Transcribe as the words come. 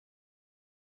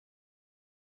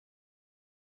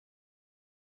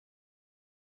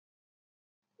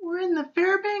We're in the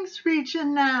Fairbanks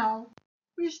region now.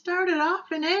 We started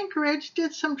off in Anchorage,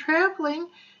 did some traveling,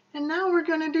 and now we're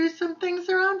going to do some things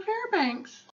around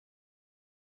Fairbanks.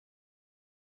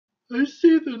 I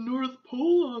see the North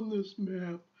Pole on this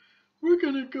map. We're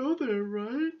going to go there,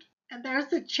 right? And there's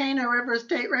the Chena River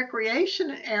State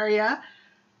Recreation Area.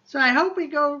 So I hope we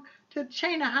go to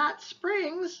Chena Hot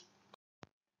Springs.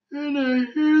 And I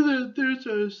hear that there's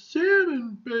a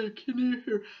salmon bake in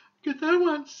here. 'Cause I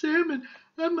want salmon.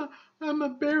 I'm a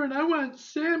bear and I want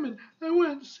salmon. I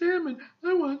want salmon.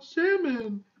 I want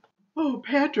salmon. Oh,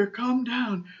 Patrick, calm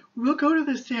down. We'll go to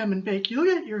the salmon bake. You'll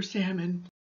get your salmon.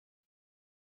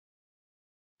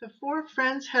 The four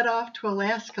friends head off to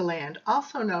Alaska Land,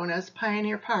 also known as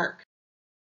Pioneer Park.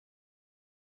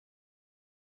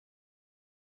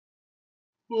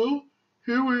 Well,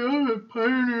 here we are at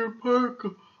Pioneer Park,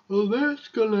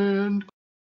 Alaska Land.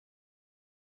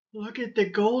 Look at the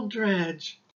gold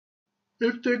dredge.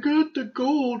 If they got the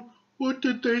gold, what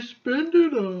did they spend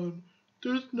it on?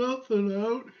 There's nothing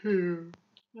out here.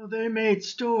 Well, they made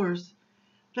stores.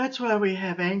 That's why we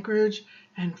have Anchorage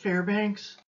and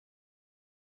Fairbanks.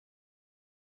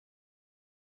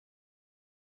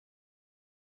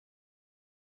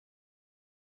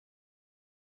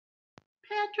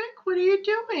 Patrick, what are you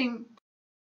doing?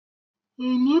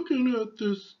 I'm looking at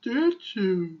this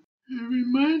statue. It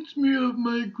reminds me of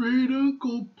my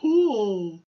great-uncle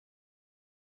Paul.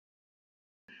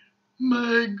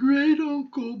 My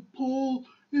great-uncle Paul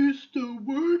used to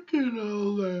work in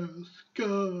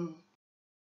Alaska.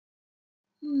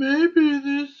 Maybe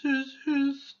this is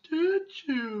his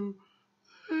statue.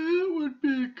 That would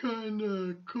be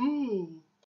kinda cool.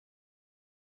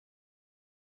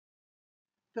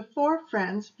 The four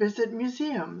friends visit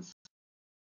museums.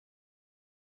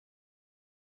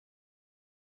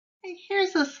 Hey,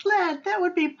 here's a sled that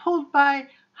would be pulled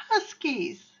by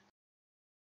huskies.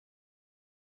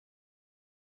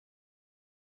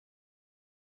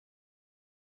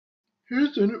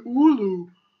 Here's an ulu.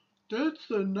 That's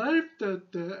the knife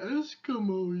that the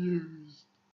Eskimo used.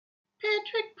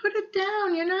 Patrick, put it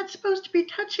down. You're not supposed to be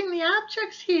touching the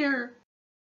objects here.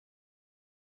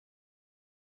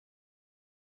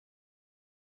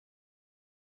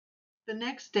 The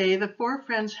next day, the four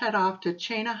friends head off to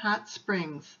Chena Hot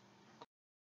Springs.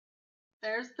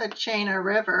 There's the Chena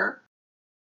River.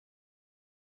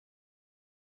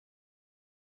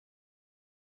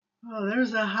 Oh,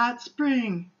 there's a hot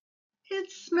spring. It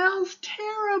smells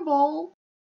terrible.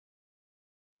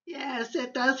 Yes,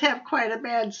 it does have quite a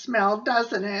bad smell,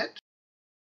 doesn't it?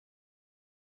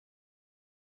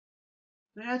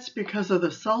 That's because of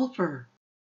the sulfur.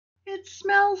 It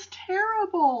smells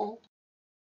terrible.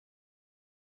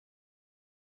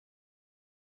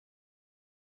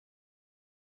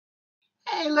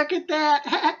 Hey, look at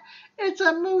that. It's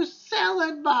a moose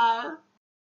salad bar.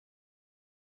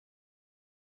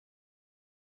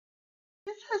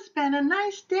 This has been a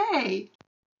nice day.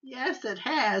 Yes, it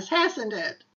has, hasn't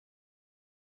it?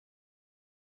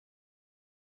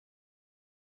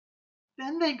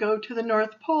 Then they go to the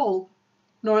North Pole,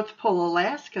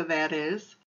 Alaska, that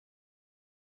is.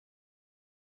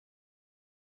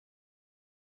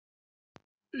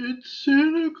 It's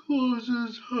Santa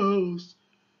Claus's house.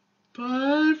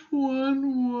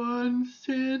 511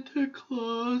 Santa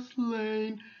Claus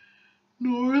Lane,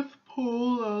 North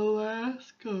Pole,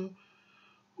 Alaska.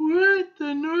 We're at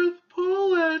the North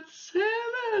Pole at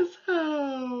Santa's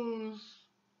house.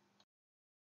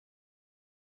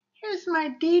 Here's my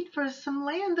deed for some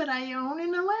land that I own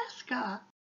in Alaska.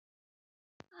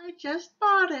 I just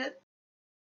bought it.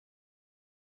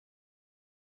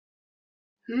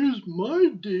 Here's my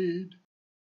deed.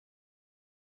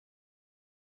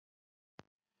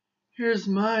 Here's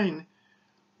mine.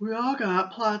 We all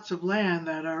got plots of land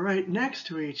that are right next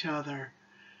to each other.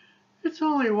 It's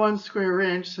only 1 square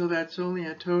inch, so that's only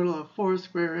a total of 4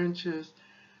 square inches.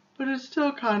 But it's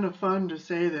still kind of fun to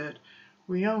say that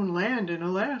we own land in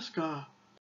Alaska.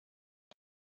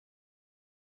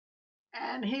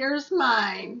 And here's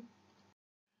mine.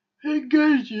 Hey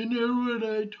guys, you know what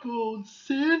I told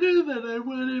Santa that I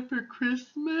wanted for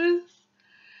Christmas?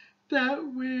 That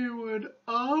we would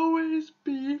always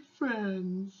be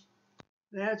friends.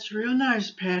 That's real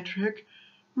nice, Patrick.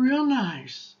 Real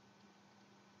nice.